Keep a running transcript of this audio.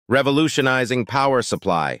Revolutionizing power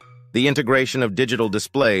supply, the integration of digital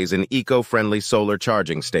displays in eco-friendly solar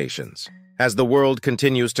charging stations. As the world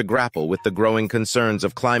continues to grapple with the growing concerns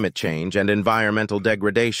of climate change and environmental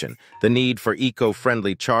degradation, the need for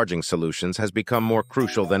eco-friendly charging solutions has become more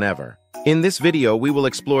crucial than ever. In this video, we will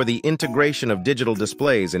explore the integration of digital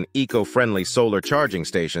displays in eco-friendly solar charging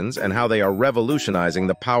stations and how they are revolutionizing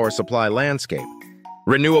the power supply landscape.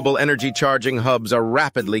 Renewable energy charging hubs are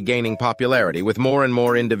rapidly gaining popularity, with more and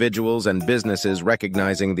more individuals and businesses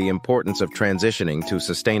recognizing the importance of transitioning to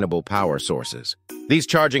sustainable power sources. These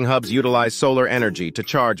charging hubs utilize solar energy to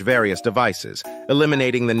charge various devices,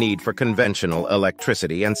 eliminating the need for conventional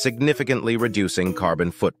electricity and significantly reducing carbon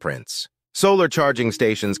footprints. Solar charging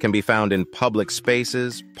stations can be found in public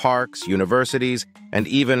spaces, parks, universities, and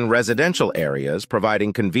even residential areas,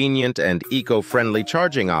 providing convenient and eco-friendly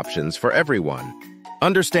charging options for everyone.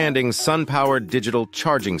 Understanding sun-powered digital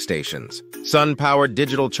charging stations. Sun-powered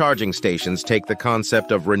digital charging stations take the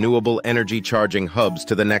concept of renewable energy charging hubs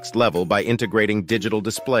to the next level by integrating digital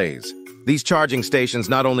displays. These charging stations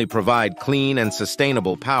not only provide clean and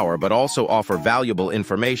sustainable power, but also offer valuable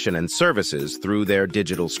information and services through their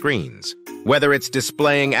digital screens. Whether it's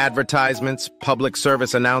displaying advertisements, public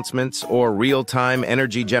service announcements, or real-time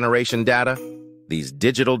energy generation data, these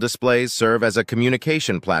digital displays serve as a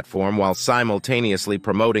communication platform while simultaneously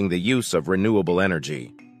promoting the use of renewable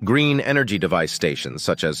energy. Green energy device stations,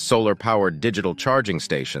 such as solar-powered digital charging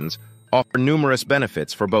stations, offer numerous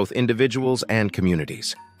benefits for both individuals and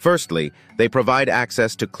communities. Firstly, they provide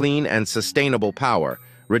access to clean and sustainable power,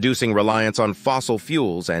 reducing reliance on fossil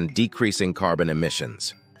fuels and decreasing carbon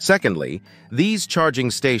emissions. Secondly, these charging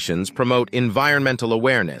stations promote environmental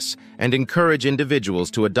awareness and encourage individuals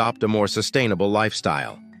to adopt a more sustainable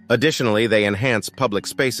lifestyle. Additionally, they enhance public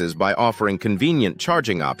spaces by offering convenient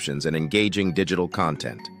charging options and engaging digital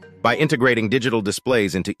content. By integrating digital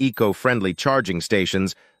displays into eco-friendly charging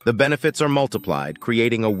stations, the benefits are multiplied,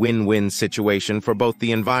 creating a win-win situation for both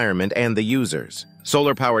the environment and the users.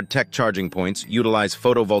 Solar-powered tech charging points utilize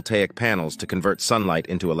photovoltaic panels to convert sunlight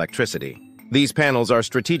into electricity. These panels are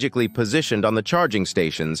strategically positioned on the charging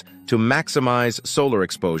stations to maximize solar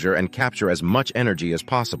exposure and capture as much energy as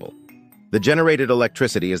possible. The generated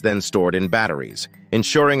electricity is then stored in batteries,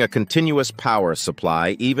 ensuring a continuous power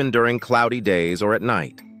supply even during cloudy days or at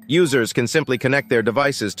night. Users can simply connect their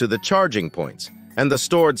devices to the charging points, and the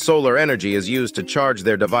stored solar energy is used to charge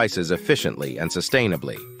their devices efficiently and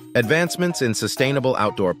sustainably. Advancements in sustainable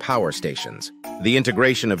outdoor power stations. The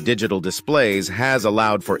integration of digital displays has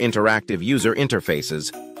allowed for interactive user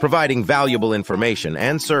interfaces, providing valuable information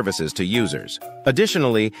and services to users.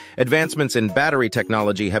 Additionally, advancements in battery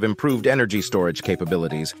technology have improved energy storage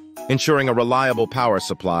capabilities, ensuring a reliable power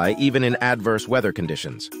supply even in adverse weather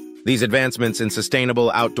conditions. These advancements in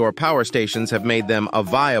sustainable outdoor power stations have made them a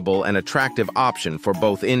viable and attractive option for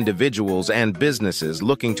both individuals and businesses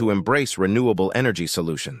looking to embrace renewable energy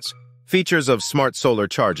solutions. Features of smart solar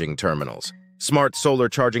charging terminals. Smart solar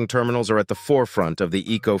charging terminals are at the forefront of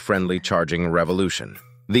the eco-friendly charging revolution.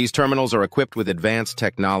 These terminals are equipped with advanced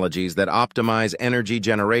technologies that optimize energy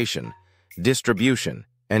generation, distribution,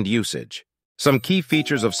 and usage. Some key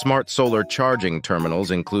features of smart solar charging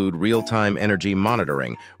terminals include real-time energy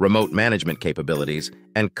monitoring, remote management capabilities,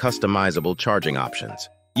 and customizable charging options.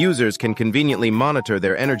 Users can conveniently monitor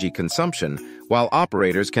their energy consumption, while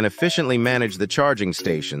operators can efficiently manage the charging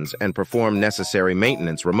stations and perform necessary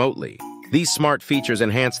maintenance remotely. These smart features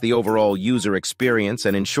enhance the overall user experience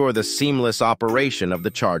and ensure the seamless operation of the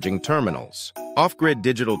charging terminals. Off-grid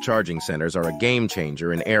digital charging centers are a game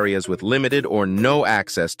changer in areas with limited or no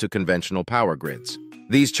access to conventional power grids.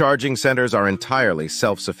 These charging centers are entirely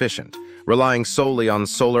self-sufficient, relying solely on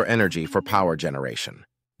solar energy for power generation.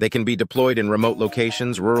 They can be deployed in remote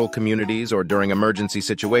locations, rural communities, or during emergency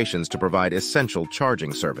situations to provide essential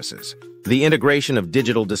charging services. The integration of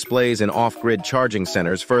digital displays in off-grid charging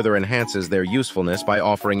centers further enhances their usefulness by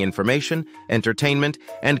offering information, entertainment,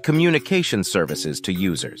 and communication services to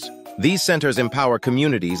users. These centers empower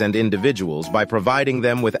communities and individuals by providing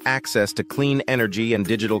them with access to clean energy and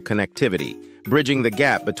digital connectivity, bridging the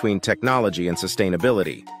gap between technology and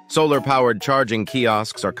sustainability. Solar-powered charging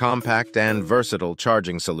kiosks are compact and versatile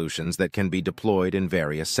charging solutions that can be deployed in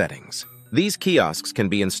various settings. These kiosks can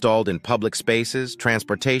be installed in public spaces,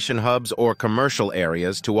 transportation hubs, or commercial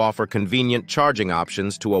areas to offer convenient charging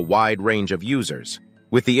options to a wide range of users.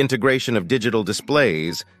 With the integration of digital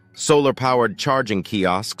displays, solar-powered charging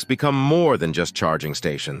kiosks become more than just charging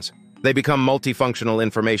stations. They become multifunctional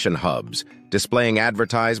information hubs, displaying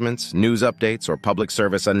advertisements, news updates, or public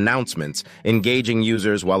service announcements, engaging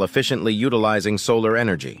users while efficiently utilizing solar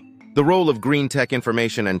energy. The role of green tech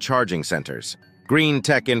information and charging centers. Green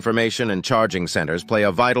tech information and charging centers play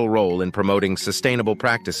a vital role in promoting sustainable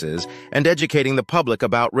practices and educating the public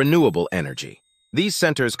about renewable energy. These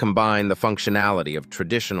centers combine the functionality of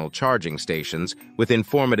traditional charging stations with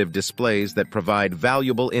informative displays that provide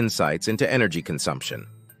valuable insights into energy consumption,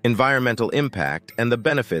 environmental impact, and the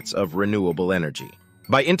benefits of renewable energy.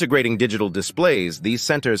 By integrating digital displays, these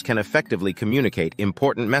centers can effectively communicate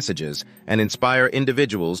important messages and inspire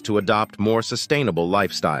individuals to adopt more sustainable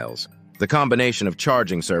lifestyles. The combination of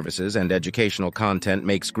charging services and educational content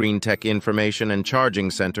makes green tech information and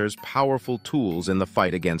charging centers powerful tools in the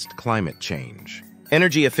fight against climate change.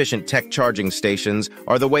 Energy-efficient tech charging stations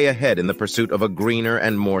are the way ahead in the pursuit of a greener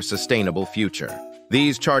and more sustainable future.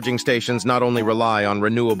 These charging stations not only rely on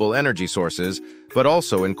renewable energy sources, but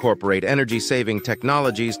also incorporate energy-saving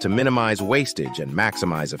technologies to minimize wastage and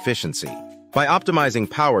maximize efficiency. By optimizing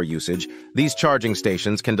power usage, these charging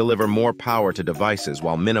stations can deliver more power to devices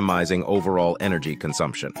while minimizing overall energy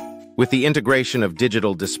consumption. With the integration of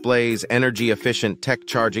digital displays, energy-efficient tech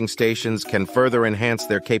charging stations can further enhance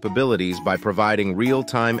their capabilities by providing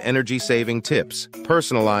real-time energy-saving tips,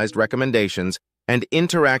 personalized recommendations, and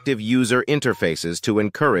interactive user interfaces to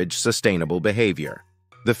encourage sustainable behavior.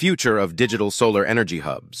 The future of digital solar energy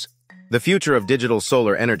hubs. The future of digital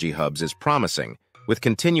solar energy hubs is promising, with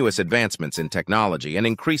continuous advancements in technology and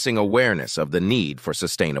increasing awareness of the need for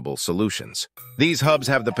sustainable solutions. These hubs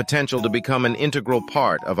have the potential to become an integral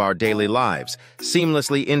part of our daily lives,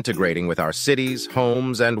 seamlessly integrating with our cities,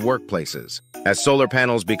 homes, and workplaces. As solar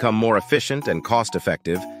panels become more efficient and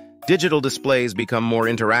cost-effective, digital displays become more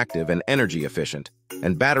interactive and energy efficient,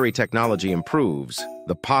 and battery technology improves,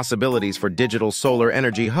 the possibilities for digital solar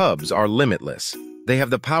energy hubs are limitless. They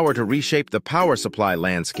have the power to reshape the power supply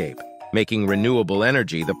landscape, making renewable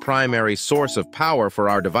energy the primary source of power for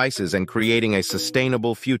our devices and creating a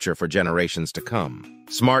sustainable future for generations to come.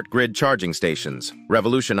 Smart grid charging stations,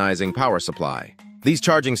 revolutionizing power supply. These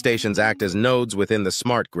charging stations act as nodes within the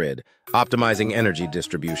smart grid, optimizing energy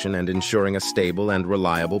distribution and ensuring a stable and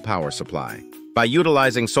reliable power supply. By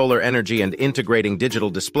utilizing solar energy and integrating digital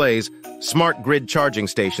displays, smart grid charging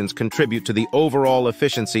stations contribute to the overall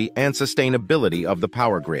efficiency and sustainability of the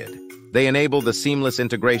power grid. They enable the seamless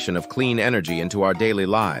integration of clean energy into our daily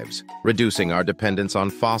lives, reducing our dependence on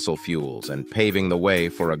fossil fuels and paving the way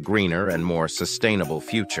for a greener and more sustainable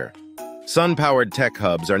future. Sun-powered tech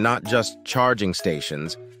hubs are not just charging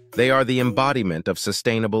stations, they are the embodiment of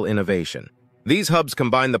sustainable innovation. These hubs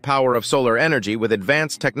combine the power of solar energy with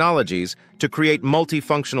advanced technologies to create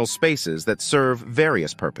multifunctional spaces that serve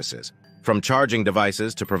various purposes. From charging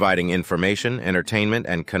devices to providing information, entertainment,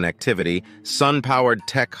 and connectivity, sun-powered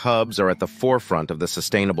tech hubs are at the forefront of the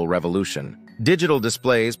sustainable revolution. Digital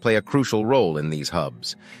displays play a crucial role in these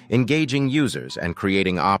hubs, engaging users and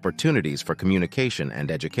creating opportunities for communication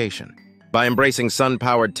and education. By embracing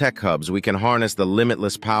sun-powered tech hubs, we can harness the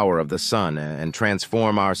limitless power of the sun and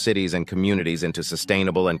transform our cities and communities into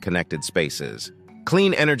sustainable and connected spaces.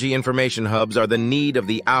 Clean energy information hubs are the need of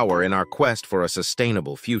the hour in our quest for a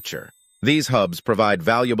sustainable future. These hubs provide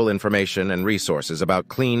valuable information and resources about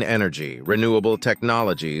clean energy, renewable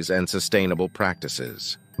technologies, and sustainable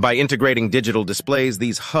practices. By integrating digital displays,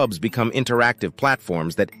 these hubs become interactive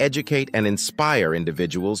platforms that educate and inspire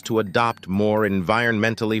individuals to adopt more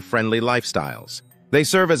environmentally friendly lifestyles. They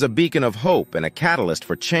serve as a beacon of hope and a catalyst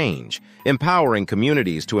for change, empowering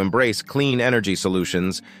communities to embrace clean energy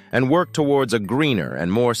solutions and work towards a greener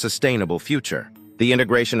and more sustainable future. The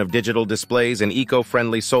integration of digital displays and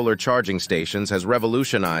eco-friendly solar charging stations has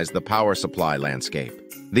revolutionized the power supply landscape.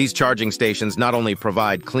 These charging stations not only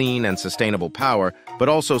provide clean and sustainable power, but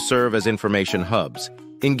also serve as information hubs,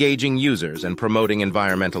 engaging users and promoting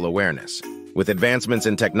environmental awareness. With advancements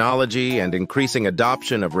in technology and increasing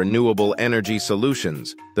adoption of renewable energy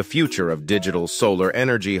solutions, the future of digital solar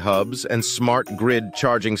energy hubs and smart grid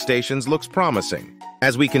charging stations looks promising.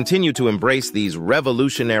 As we continue to embrace these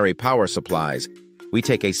revolutionary power supplies, we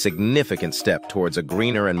take a significant step towards a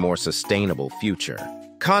greener and more sustainable future.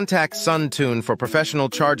 Contact SunTune for professional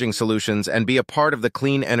charging solutions and be a part of the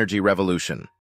clean energy revolution.